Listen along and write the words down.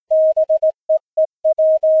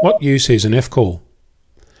What use is an F-call?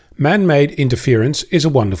 Man-made interference is a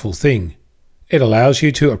wonderful thing. It allows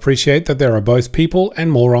you to appreciate that there are both people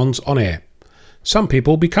and morons on air. Some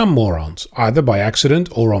people become morons, either by accident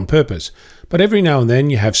or on purpose, but every now and then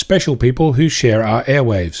you have special people who share our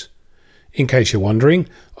airwaves. In case you're wondering,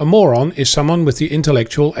 a moron is someone with the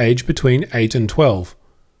intellectual age between 8 and 12.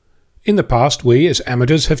 In the past, we as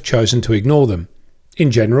amateurs have chosen to ignore them. In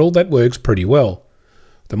general, that works pretty well.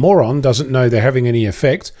 The moron doesn't know they're having any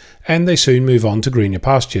effect, and they soon move on to greener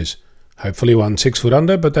pastures. Hopefully one 6 foot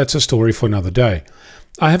under, but that's a story for another day.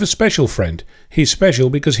 I have a special friend. He's special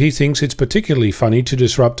because he thinks it's particularly funny to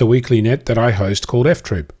disrupt a weekly net that I host called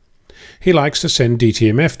F-Troop. He likes to send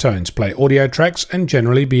DTMF tones, play audio tracks, and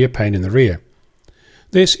generally be a pain in the rear.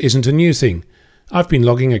 This isn't a new thing. I've been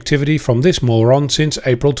logging activity from this moron since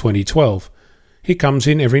April 2012. He comes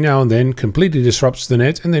in every now and then, completely disrupts the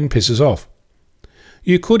net, and then pisses off.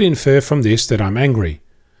 You could infer from this that I'm angry.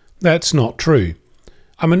 That's not true.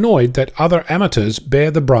 I'm annoyed that other amateurs bear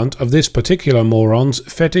the brunt of this particular moron's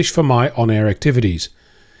fetish for my on-air activities.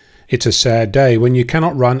 It's a sad day when you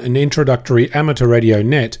cannot run an introductory amateur radio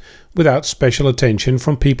net without special attention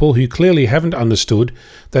from people who clearly haven't understood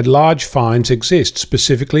that large fines exist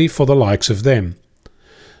specifically for the likes of them.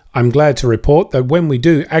 I'm glad to report that when we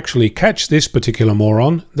do actually catch this particular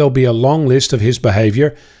moron, there'll be a long list of his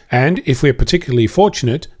behaviour, and if we're particularly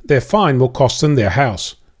fortunate, their fine will cost them their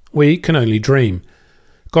house. We can only dream.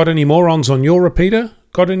 Got any morons on your repeater?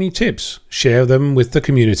 Got any tips? Share them with the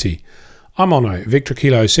community. I'm Onno, Victor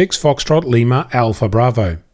Kilo 6, Foxtrot Lima Alpha Bravo.